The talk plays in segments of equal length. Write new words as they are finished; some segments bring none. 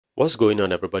What's going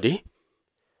on, everybody?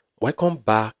 Welcome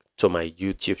back to my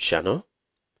YouTube channel.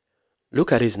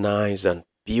 Look at this nice and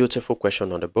beautiful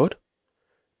question on the board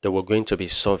that we're going to be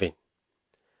solving.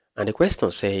 And the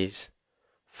question says,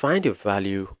 find the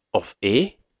value of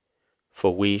a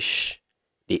for which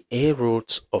the a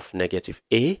root of negative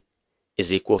a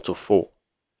is equal to 4.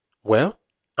 Well,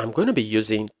 I'm going to be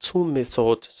using two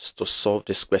methods to solve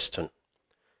this question.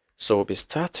 So we'll be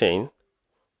starting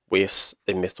with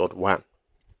the method 1.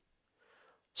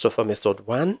 So for method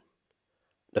 1,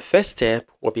 the first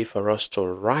step will be for us to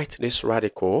write this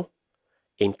radical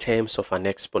in terms of an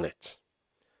exponent.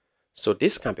 So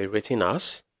this can be written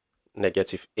as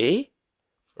negative a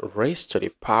raised to the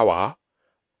power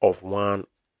of 1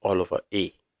 all over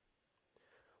a,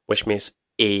 which means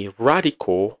a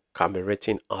radical can be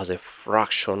written as a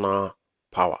fractional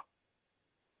power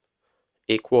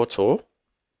equal to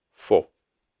 4.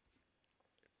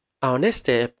 Our next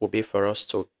step will be for us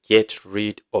to get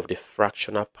rid of the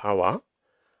fractional power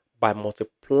by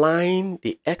multiplying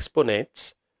the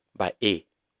exponents by a.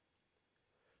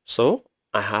 So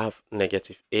I have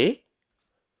negative a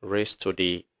raised to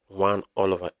the 1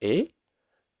 all over a.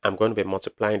 I'm going to be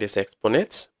multiplying this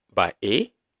exponent by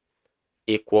a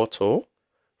equal to,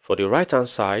 for the right hand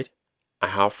side, I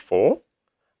have 4.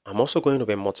 I'm also going to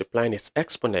be multiplying its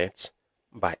exponent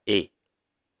by a.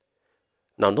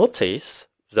 Now notice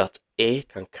that a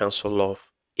can cancel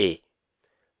off a,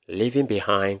 leaving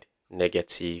behind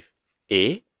negative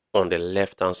a on the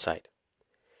left hand side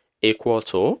equal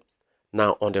to,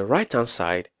 now on the right hand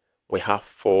side we have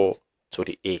 4 to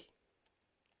the a.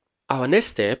 Our next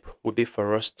step will be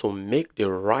for us to make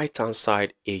the right hand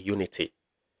side a unity,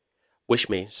 which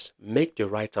means make the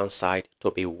right hand side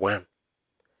to be 1.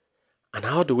 And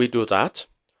how do we do that?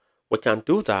 We can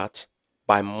do that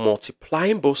by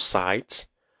multiplying both sides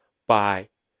by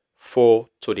 4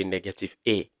 to the negative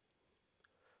a.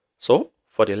 So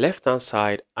for the left hand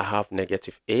side, I have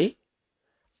negative a.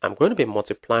 I'm going to be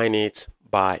multiplying it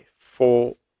by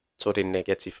 4 to the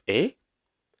negative a.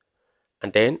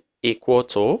 And then equal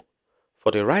to,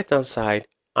 for the right hand side,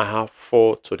 I have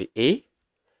 4 to the a.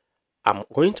 I'm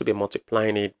going to be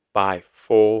multiplying it by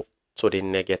 4 to the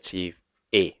negative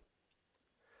a.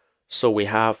 So we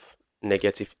have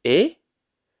negative a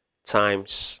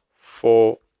times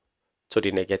 4 to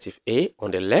the negative a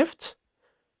on the left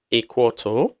equal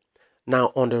to,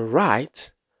 now on the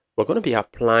right, we're going to be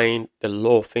applying the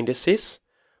law of indices,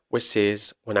 which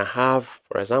says when I have,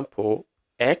 for example,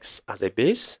 x as a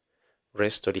base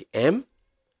raised to the m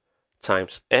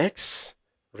times x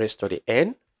raised to the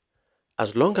n,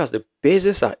 as long as the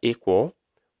bases are equal,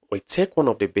 we take one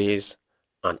of the base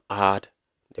and add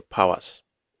the powers.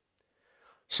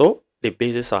 So the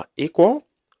bases are equal.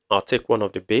 I'll take one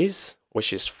of the base,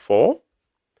 which is 4,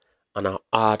 and I'll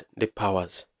add the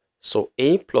powers. So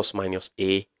a plus minus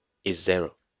a is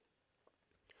 0.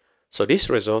 So this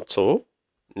results to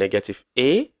negative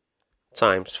a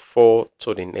times 4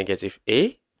 to the negative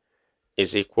a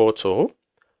is equal to,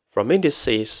 from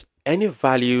indices, any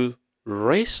value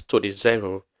raised to the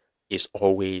 0 is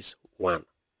always 1.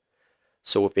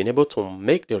 So we've been able to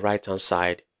make the right hand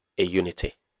side a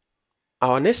unity.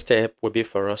 Our next step will be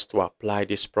for us to apply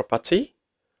this property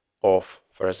of,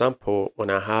 for example,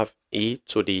 when I have e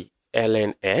to the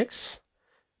ln x,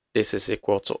 this is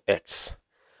equal to x.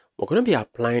 We're going to be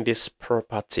applying this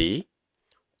property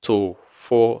to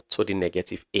 4 to the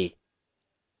negative a.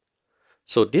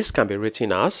 So this can be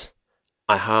written as,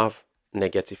 I have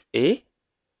negative a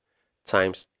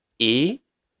times e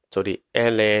to the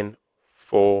ln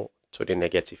 4 to the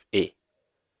negative a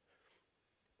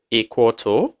equal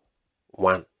to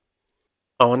 1.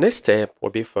 Our next step will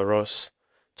be for us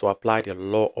to apply the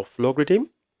law of logarithm,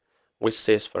 which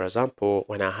says, for example,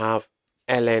 when I have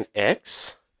ln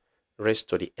x raised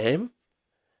to the m,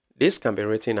 this can be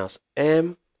written as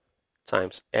m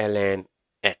times ln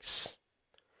x.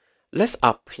 Let's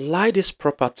apply this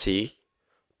property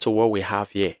to what we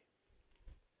have here.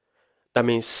 That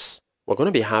means we're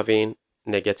going to be having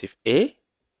negative a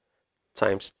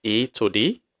times e to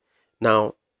the,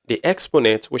 now the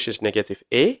exponent, which is negative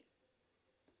a,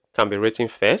 can be written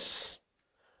first,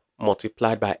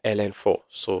 multiplied by ln 4,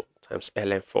 so times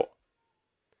ln 4.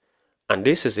 And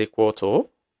this is equal to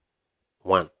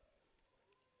 1.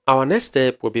 Our next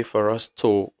step will be for us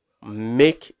to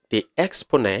make the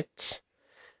exponent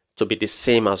to be the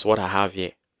same as what I have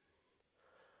here.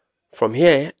 From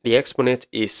here, the exponent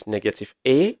is negative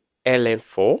a ln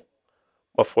 4,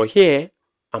 but for here,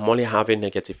 I'm only having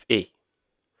negative a.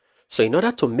 So in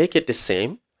order to make it the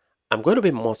same, I'm going to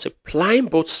be multiplying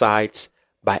both sides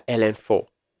by ln 4.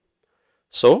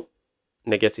 So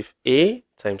negative a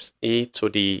times e to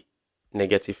the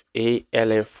negative a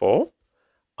ln 4.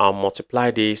 I'll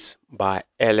multiply this by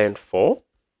ln 4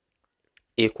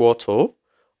 equal to,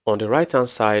 on the right hand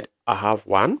side, I have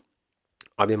 1.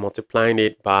 I'll be multiplying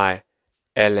it by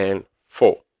ln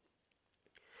 4.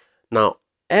 Now,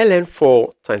 ln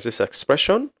 4 times this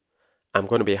expression, I'm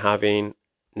going to be having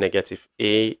negative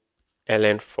a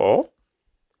ln 4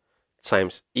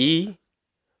 times e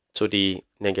to the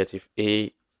negative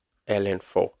a ln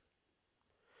 4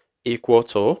 equal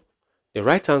to, the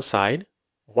right hand side,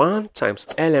 1 times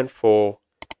ln 4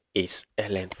 is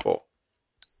ln 4.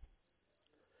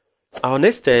 Our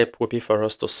next step will be for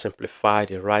us to simplify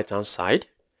the right hand side.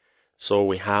 So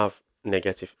we have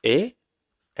negative a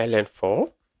ln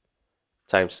 4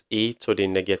 times e to the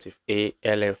negative a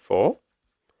ln 4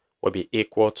 will be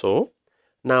equal to,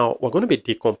 now we're going to be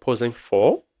decomposing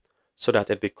 4 so that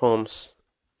it becomes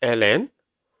ln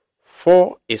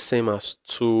 4 is same as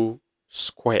 2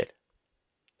 squared.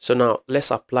 So now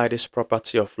let's apply this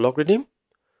property of logarithm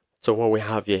to what we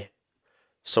have here.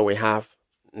 So we have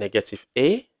negative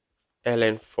a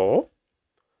ln 4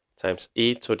 times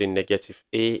e to the negative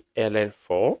a ln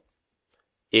 4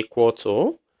 equal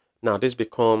to, now this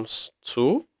becomes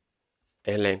 2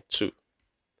 ln 2.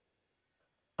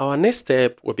 Our next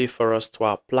step will be for us to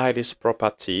apply this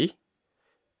property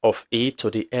of e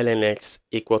to the ln x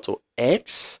equal to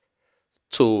x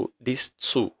to this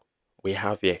 2 we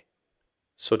have here.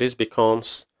 So this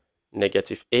becomes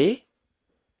negative a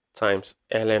times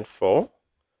ln 4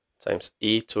 times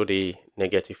e to the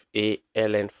negative a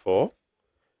ln 4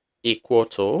 equal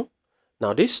to,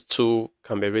 now this 2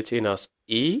 can be written as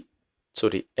e to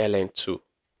the ln 2.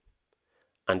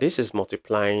 And this is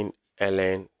multiplying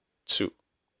ln 2.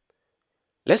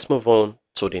 Let's move on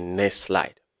to the next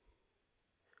slide.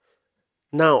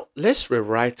 Now, let's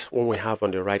rewrite what we have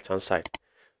on the right hand side.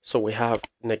 So we have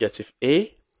negative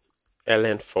a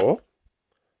ln 4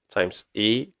 times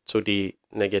e to the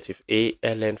negative a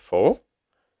ln 4.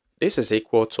 This is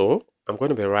equal to, I'm going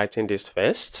to be writing this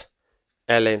first,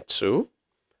 ln 2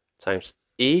 times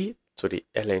e to the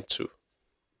ln 2.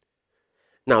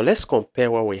 Now, let's compare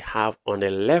what we have on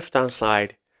the left hand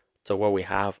side to what we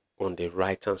have on the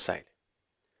right hand side.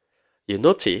 You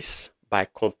notice by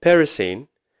comparison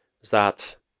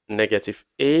that negative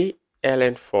a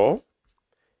ln 4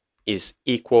 is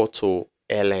equal to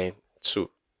ln 2.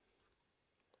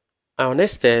 Our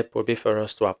next step will be for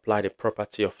us to apply the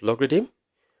property of logarithm,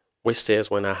 which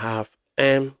says when I have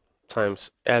m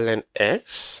times ln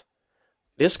x,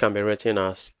 this can be written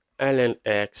as ln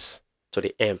x to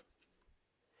the m.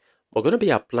 We're going to be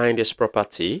applying this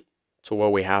property to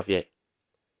what we have here.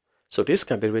 So this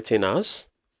can be written as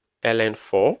ln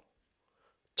 4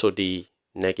 to the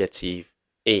negative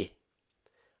a.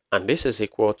 And this is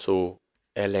equal to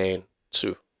ln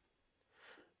 2.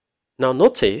 Now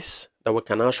notice that we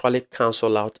can actually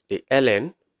cancel out the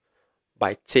ln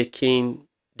by taking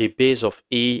the base of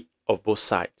e of both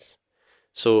sides.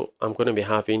 So I'm going to be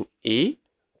having e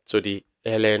to the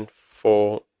ln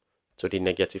 4 to the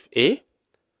negative a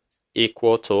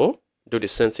equal to, do the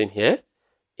same thing here,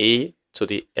 e to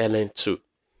the ln 2.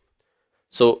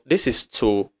 So this is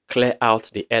to clear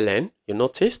out the ln. You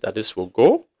notice that this will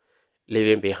go,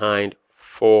 leaving behind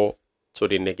 4 to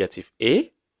the negative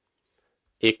a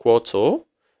equal to,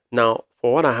 now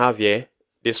for what I have here,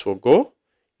 this will go,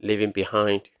 leaving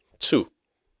behind 2.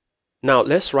 Now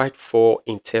let's write 4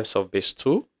 in terms of base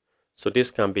 2. So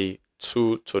this can be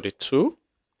 2 to the 2.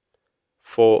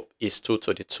 4 is 2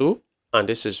 to the 2. And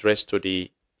this is raised to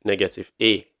the negative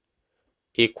a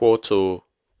equal to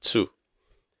 2.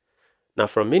 Now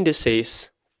from indices,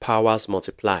 powers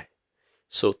multiply.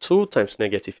 So 2 times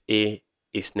negative a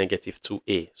is negative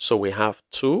 2a. So we have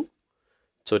 2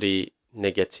 to the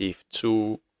negative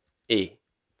 2a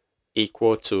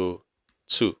equal to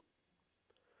 2.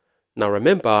 Now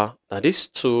remember that this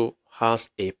 2 has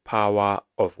a power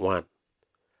of 1.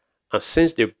 And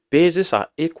since the bases are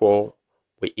equal,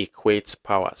 we equate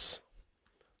powers.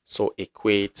 So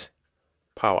equate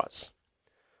powers.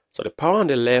 So the power on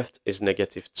the left is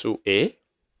negative 2a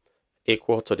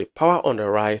equal to the power on the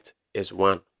right is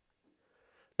 1.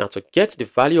 Now to get the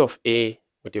value of a,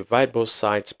 we divide both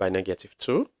sides by negative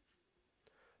 2.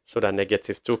 So that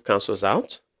negative 2 cancels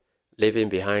out, leaving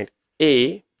behind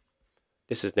a,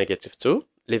 this is negative 2,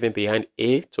 leaving behind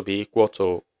a to be equal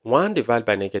to 1 divided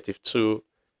by negative 2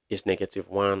 is negative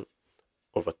 1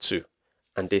 over 2.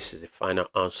 And this is the final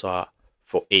answer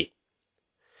for A.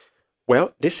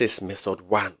 Well, this is method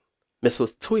 1.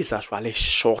 Method 2 is actually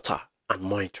shorter and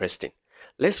more interesting.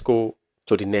 Let's go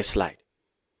to the next slide.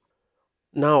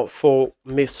 Now for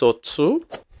method 2,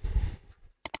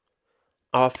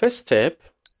 our first step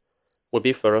will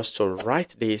be for us to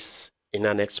write this in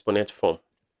an exponent form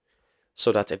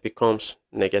so that it becomes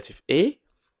negative a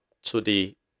to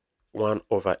the 1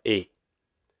 over a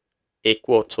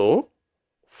equal to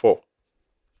 4.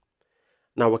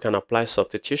 Now we can apply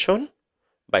substitution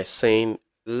by saying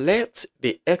let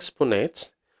the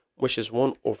exponent, which is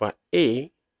 1 over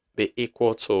a, be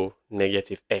equal to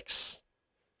negative x.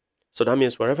 So that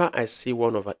means wherever I see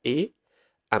 1 over a,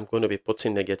 I'm going to be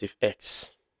putting negative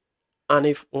x. And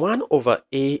if 1 over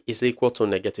a is equal to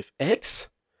negative x,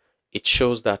 it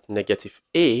shows that negative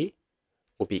a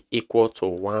will be equal to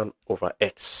 1 over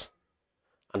x.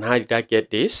 And how did I get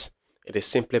this? It is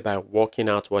simply by working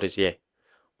out what is here.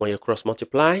 When you cross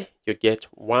multiply, you get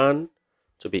 1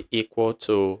 to be equal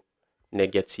to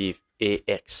negative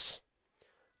ax.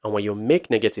 And when you make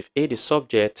negative a the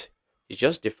subject, you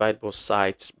just divide both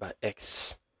sides by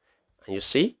x. And you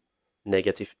see,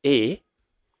 negative a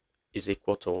is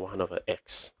equal to 1 over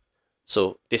x.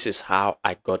 So this is how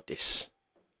I got this.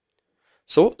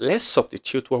 So let's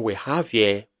substitute what we have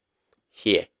here.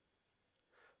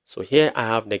 So here I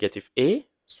have negative a.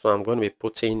 So I'm going to be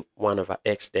putting 1 over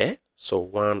x there. So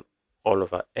 1 all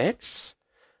over x.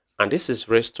 And this is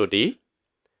raised to the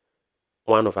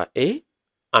 1 over a.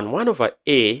 And 1 over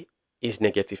a is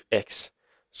negative x.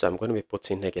 So I'm going to be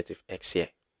putting negative x here.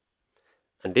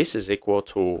 And this is equal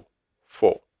to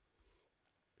 4.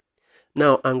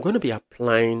 Now I'm going to be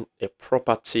applying a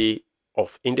property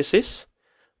of indices,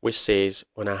 which says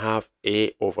when I have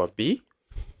a over b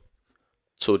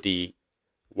to the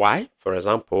y, for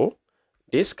example,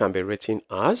 this can be written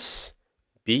as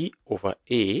b over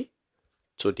a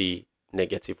to the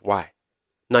negative y.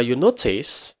 Now you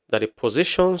notice that the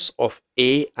positions of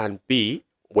a and b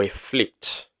were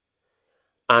flipped.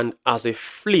 And as they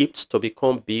flipped to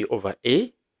become b over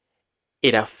a,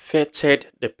 it affected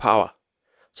the power.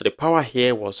 So the power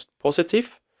here was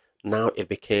positive, now it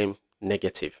became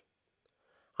negative.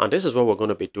 And this is what we're going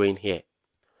to be doing here.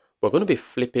 We're going to be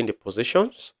flipping the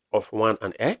positions of 1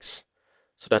 and x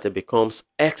so that it becomes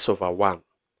x over 1.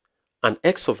 And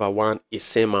x over 1 is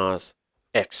same as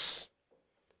x.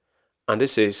 And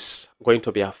this is going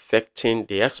to be affecting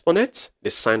the exponent, the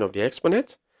sign of the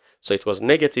exponent. So it was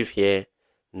negative here,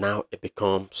 now it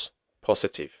becomes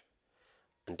positive.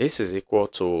 And this is equal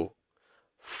to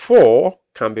 4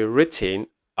 can be written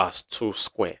as 2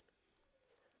 squared.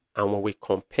 And when we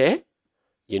compare,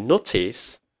 you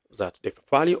notice that the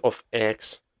value of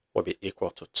x will be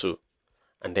equal to 2.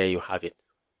 And there you have it.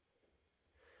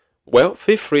 Well,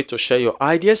 feel free to share your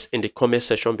ideas in the comment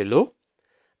section below.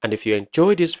 And if you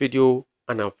enjoyed this video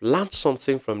and have learned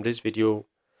something from this video,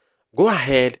 go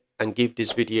ahead and give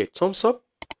this video a thumbs up.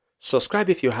 Subscribe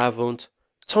if you haven't.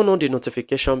 Turn on the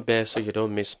notification bell so you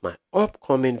don't miss my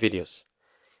upcoming videos.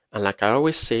 And like I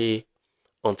always say,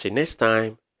 until next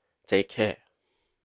time, take care.